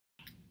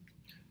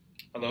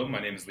Hello,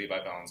 my name is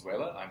Levi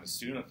Valenzuela. I'm a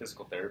student of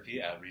physical therapy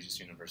at Regis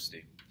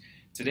University.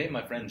 Today,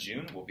 my friend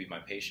June will be my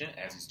patient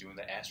as he's doing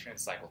the Astrand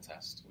cycle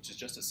test, which is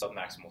just a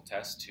submaximal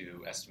test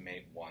to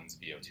estimate one's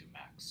VO2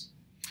 max.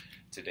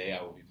 Today,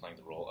 I will be playing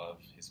the role of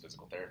his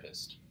physical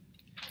therapist.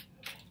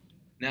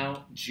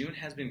 Now, June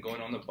has been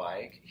going on the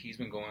bike. He's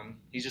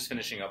just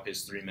finishing up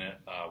his 3-minute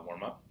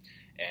warm-up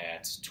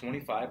at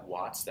 25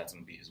 watts. That's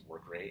going to be his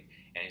work rate.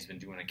 And he's been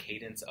doing a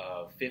cadence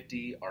of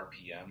 50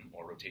 RPM,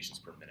 or rotations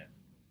per minute.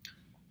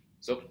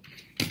 So,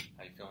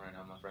 how you feeling right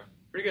now, my friend?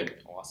 Pretty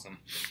good. Awesome.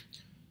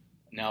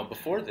 Now,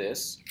 before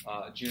this,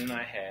 June and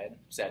I had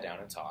sat down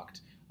and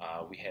talked.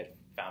 We had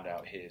found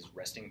out his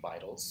resting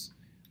vitals,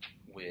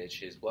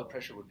 which his blood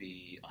pressure would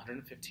be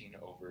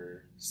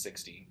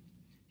 115/60.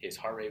 His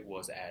heart rate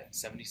was at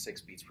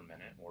 76 beats per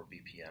minute, or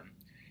BPM.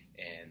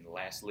 And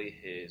lastly,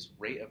 his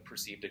rate of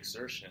perceived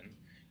exertion.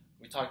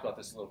 We talked about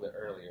this a little bit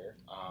earlier.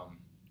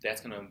 That's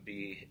going to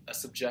be a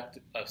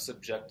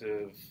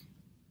subjective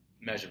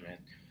measurement.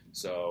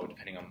 So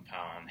depending on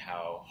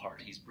how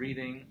hard he's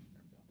breathing,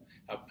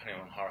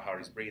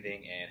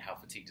 and how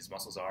fatigued his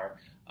muscles are,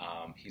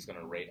 he's going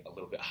to rate a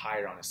little bit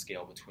higher on a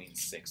scale between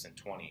 6 and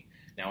 20.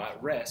 Now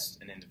at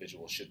rest, an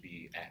individual should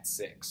be at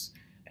 6,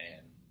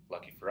 and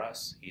lucky for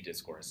us, he did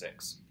score a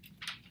 6.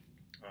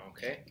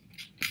 Okay.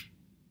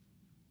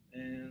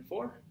 And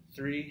 4,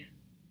 3,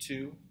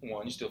 2,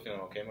 1. You still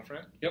feeling okay, my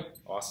friend? Yep.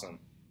 Awesome.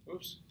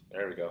 Oops.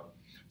 There we go.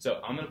 So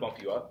I'm going to bump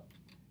you up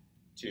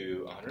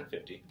to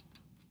 150.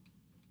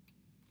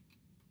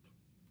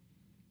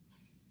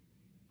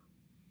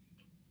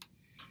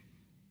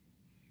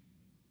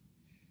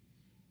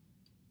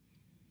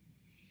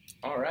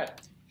 All right,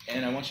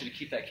 and I want you to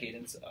keep that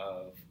cadence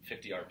of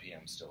 50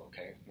 RPM still,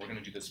 okay? We're going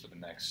to do this for the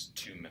next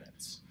 2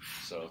 minutes.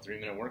 So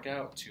 3-minute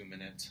workout,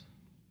 3-minute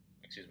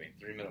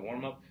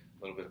warm-up,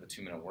 a little bit of a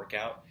 2-minute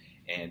workout.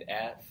 And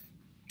at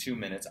 2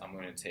 minutes, I'm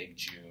going to take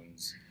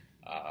June's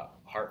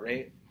heart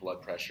rate,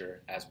 blood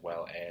pressure, as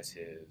well as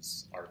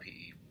his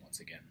RPE once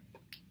again.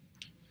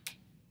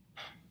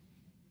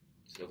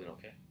 Still doing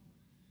okay?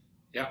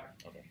 Yeah.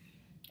 Okay,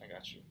 I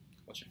got you.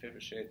 What's your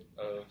favorite shade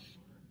of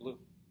blue?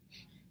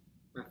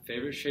 My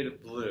favorite shade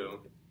of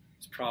blue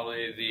is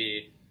probably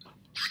the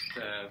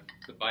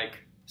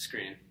bike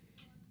screen.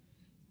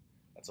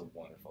 That's a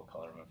wonderful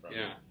color, my friend.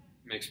 Yeah,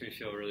 makes me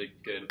feel really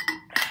good when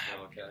I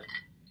look at it.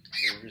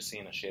 Have you ever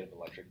seen a shade of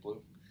electric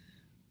blue?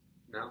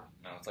 No?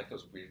 No, it's like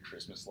those weird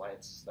Christmas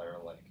lights that are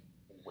like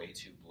way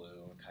too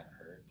blue and kind of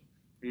hurt.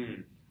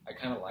 Mm. I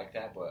kind of like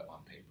that, but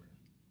on paper.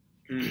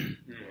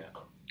 Yeah.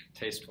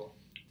 Tasteful.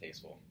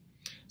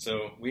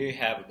 So we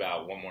have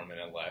about 1 more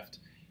minute left.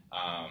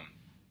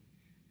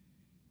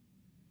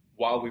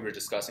 While we were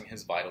discussing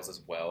his vitals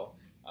as well,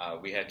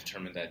 we had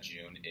determined that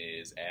June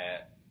is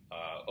at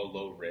a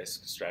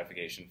low-risk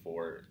stratification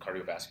for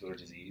cardiovascular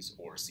disease,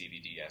 or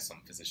CVD, as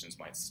some physicians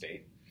might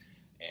state,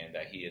 and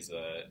that he is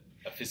a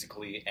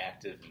physically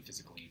active and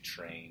physically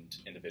trained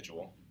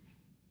individual.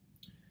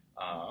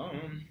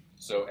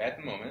 So at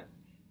the moment,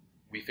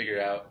 we figured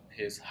out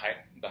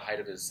the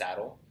height of his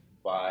saddle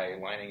by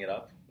lining it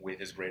up with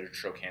his greater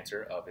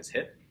trochanter of his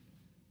hip.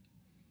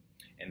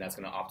 And that's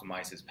going to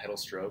optimize his pedal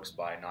strokes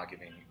by not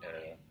giving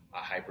a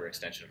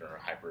hyperextension or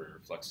a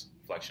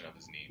hyperflexion of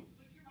his knee.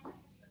 All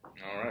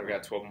right, we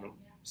got 12 more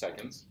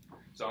seconds.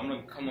 So I'm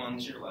going to come on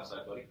to your left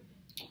side, buddy.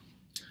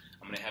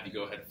 I'm going to have you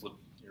go ahead and flip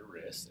your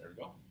wrist. There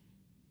we go.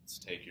 Let's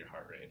take your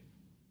heart rate.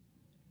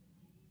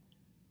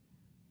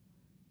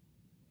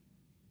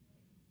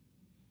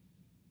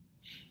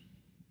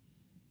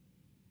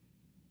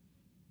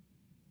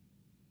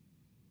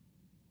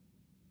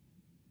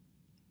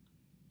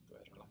 Go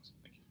ahead and relax.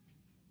 Thank you.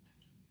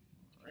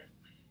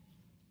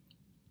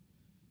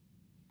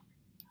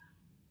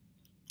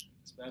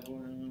 Bad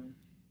one.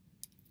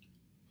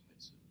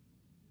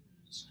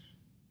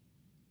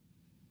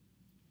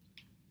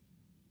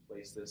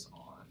 Place this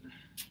on the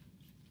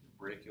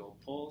brachial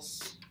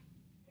pulse.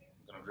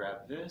 I'm going to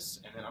grab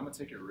this, and then I'm going to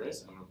take your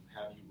wrist, and I'm going to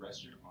have you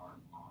rest your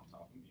arm on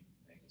top of me.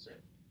 Thank you,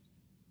 sir.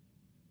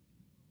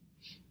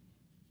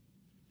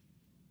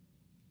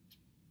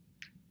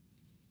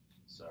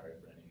 Sorry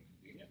for any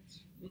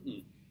inconvenience.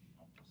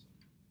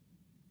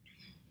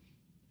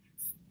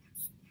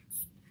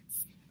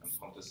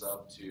 Pump this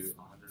up to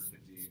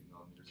 150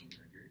 millimeters of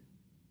mercury.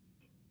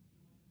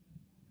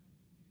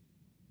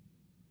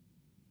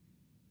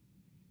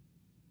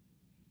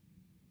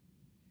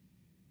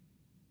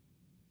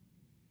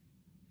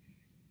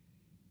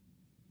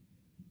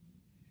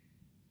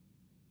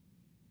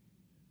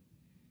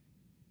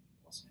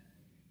 Awesome.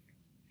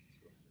 Let's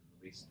go ahead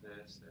and release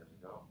this. There we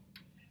go.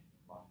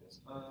 Lock this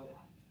up.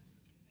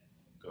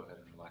 Go ahead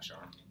and relax your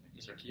arm. Thank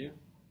you, sir. Thank you.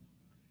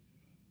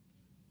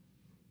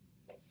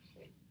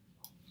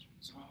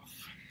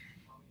 Off.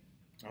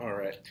 All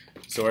right.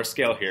 So our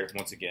scale here,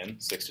 once again,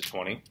 6 to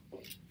 20.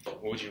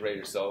 What would you rate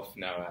yourself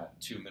now at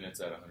 2 minutes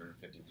at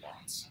 150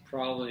 watts?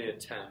 Probably a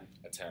 10.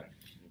 A 10.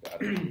 You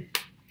got it.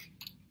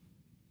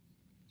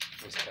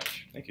 Nice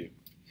catch. Thank you.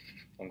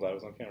 I'm glad it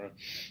was on camera.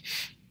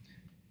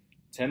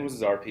 10 was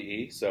his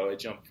RPE, so it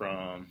jumped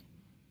from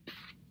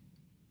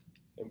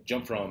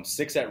Jump from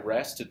 6 at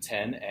rest to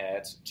 10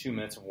 at 2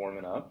 minutes of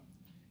warming up.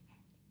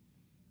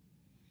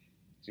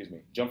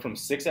 Jump from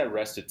 6 at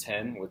rest to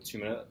 10 with 2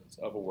 minutes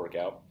of a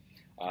workout.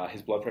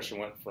 His blood pressure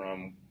went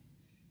from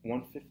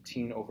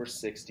 115 over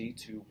 60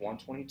 to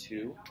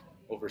 122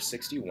 over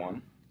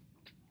 61.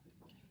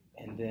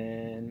 And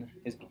then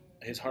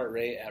his heart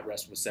rate at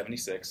rest was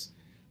 76.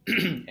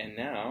 And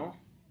now,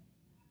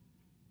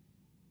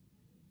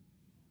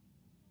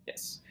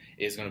 yes,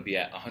 is going to be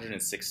at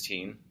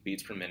 116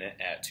 beats per minute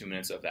at 2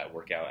 minutes of that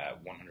workout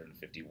at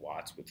 150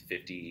 watts with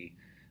 50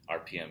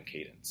 RPM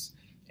cadence.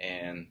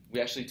 And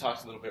we actually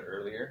talked a little bit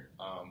earlier.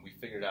 We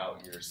figured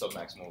out your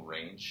submaximal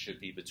range should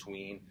be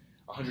between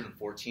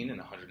 114 and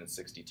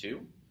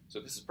 162. So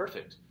this is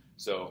perfect.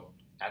 So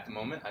at the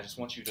moment, I just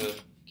want you to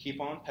keep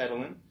on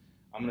pedaling.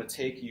 I'm going to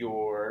take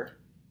your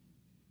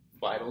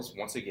vitals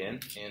once again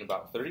in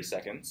about 30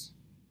 seconds.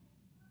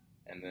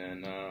 And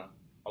then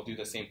I'll do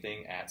the same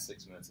thing at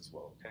 6 minutes as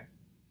well, okay?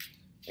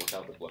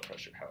 Without the blood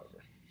pressure,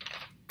 however.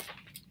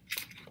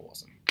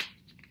 Awesome.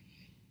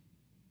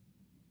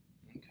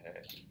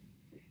 Okay.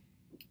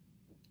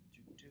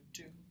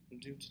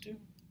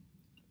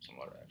 Some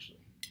water, actually.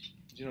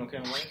 Do you know what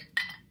kind of water?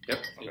 Yep,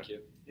 thank you.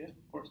 Yeah,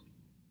 of course.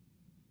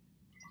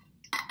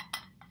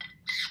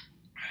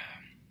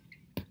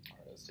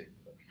 Alright, let's take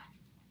the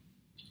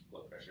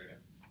blood pressure again.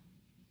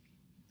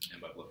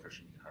 And by blood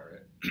pressure, I mean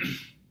heart rate.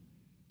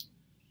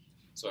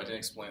 So I did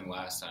explain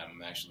last time,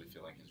 I'm actually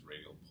feeling his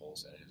radial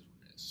pulse at his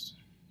wrist.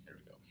 Here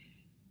we go.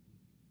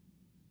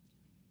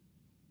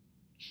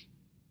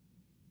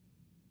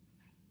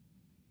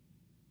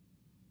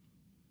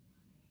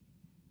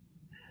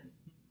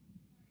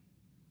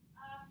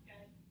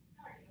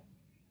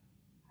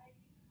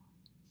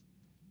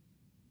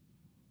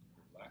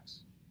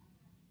 Relax.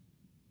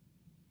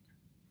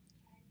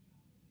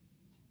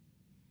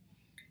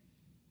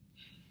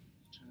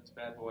 Turn this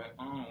bad boy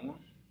on.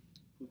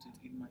 Put it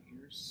in my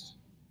ears.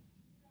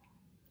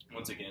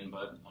 Once again,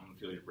 bud, I'm going to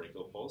feel your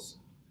brachial pulse.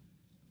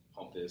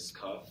 Pump this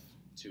cuff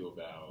to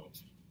about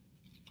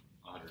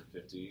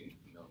 150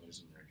 millimeters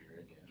of mercury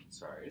again.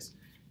 Sorry. And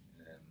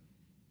then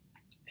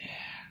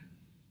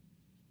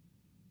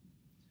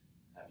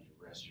have you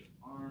rest your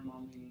arm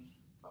on me.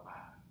 Bye-bye.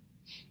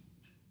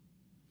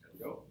 There we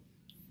go.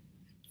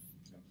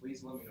 And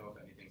please let me know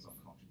if anything's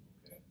uncomfortable,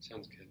 okay?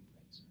 Sounds good.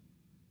 Thanks.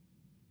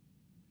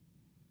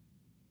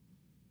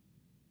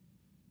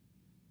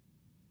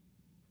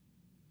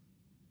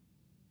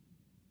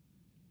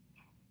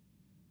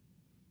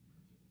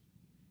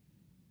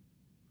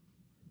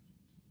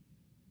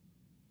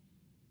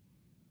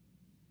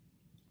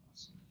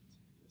 Awesome.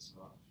 Take this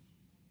off.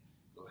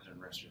 Go ahead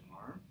and rest your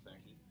arm. Thank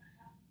you.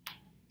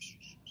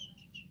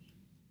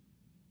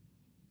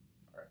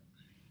 All right.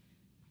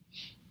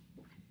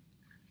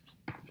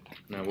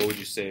 Now, what would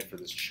you say for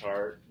this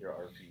chart your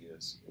RP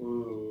is?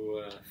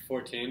 Ooh,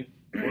 14.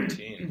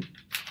 14.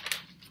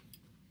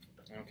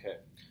 Okay.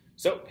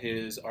 So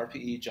his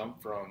RPE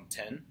jumped from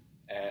 10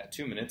 at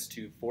 2 minutes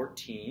to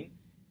 14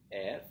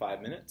 at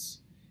 5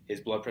 minutes. His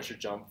blood pressure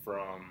jumped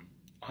from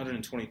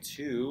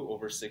 122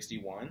 over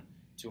 61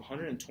 to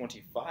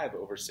 125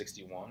 over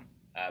 61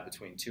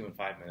 between 2 and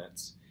 5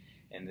 minutes.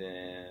 And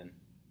then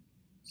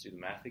let's do the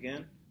math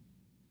again.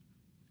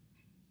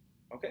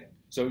 Okay.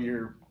 So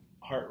your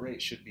heart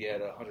rate should be at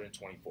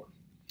 124.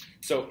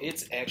 So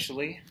it's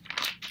actually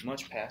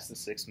much past the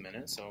 6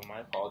 minutes, so my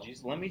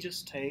apologies. Let me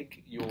just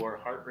take your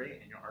heart rate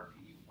and your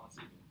RPE once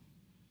again.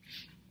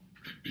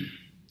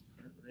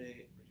 Heart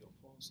rate, radial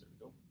pulse, there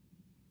we go.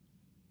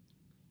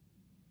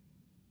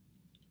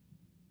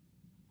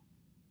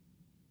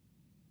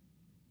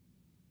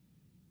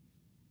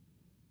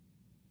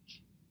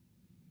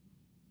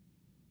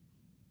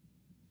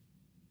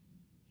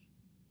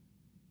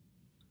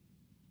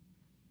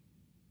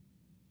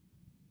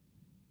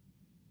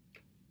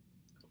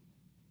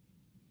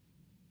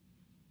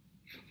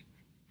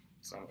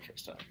 It's not my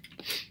first time.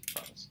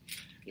 Promise.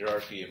 Your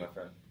RPE, my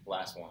friend.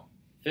 Last one.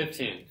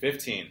 15.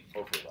 15.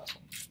 Hopefully last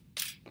one.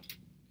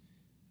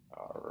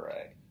 All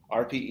right.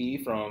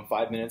 RPE from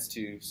 5 minutes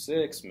to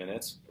 6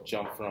 minutes.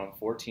 Jump from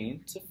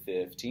 14 to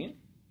 15.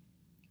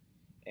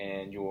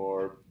 And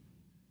your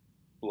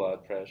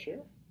blood pressure,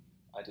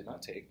 I did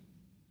not take.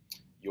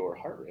 Your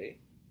heart rate,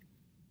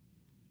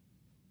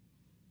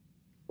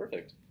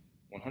 perfect.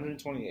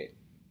 128.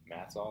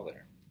 Math's all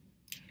there.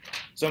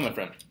 So, my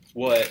friend,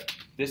 what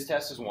this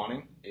test is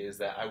wanting is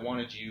that I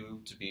wanted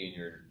you to be in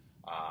your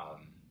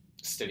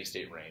steady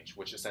state range,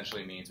 which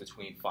essentially means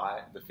between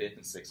the 5th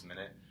and 6th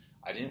minute.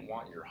 I didn't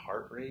want your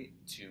heart rate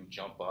to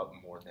jump up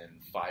more than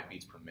 5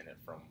 beats per minute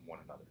from one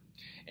another.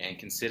 And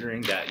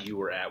considering that you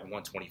were at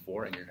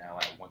 124 and you're now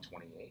at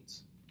 128,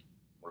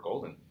 we're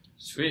golden.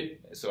 Sweet.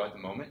 So at the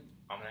moment,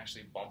 I'm going to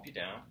actually bump you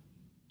down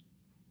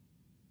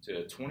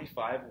to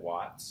 25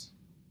 watts.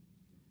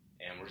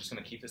 And we're just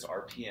going to keep this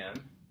RPM.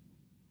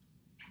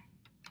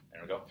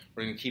 There we go.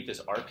 We're going to keep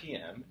this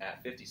RPM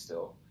at 50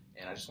 still.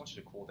 And I just want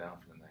you to cool down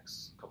for the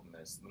next couple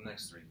minutes, the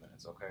next 3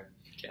 minutes, okay?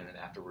 And then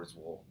afterwards,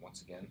 we'll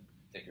once again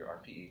take your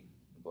RPE,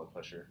 your blood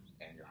pressure,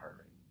 and your heart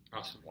rate.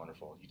 Awesome.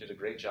 Wonderful. You did a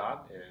great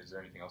job. Is there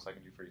anything else I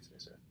can do for you today,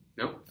 sir?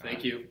 No,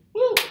 thank you.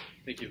 Woo!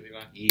 Thank you,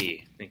 Levi.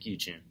 Yeah. Thank you,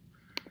 June.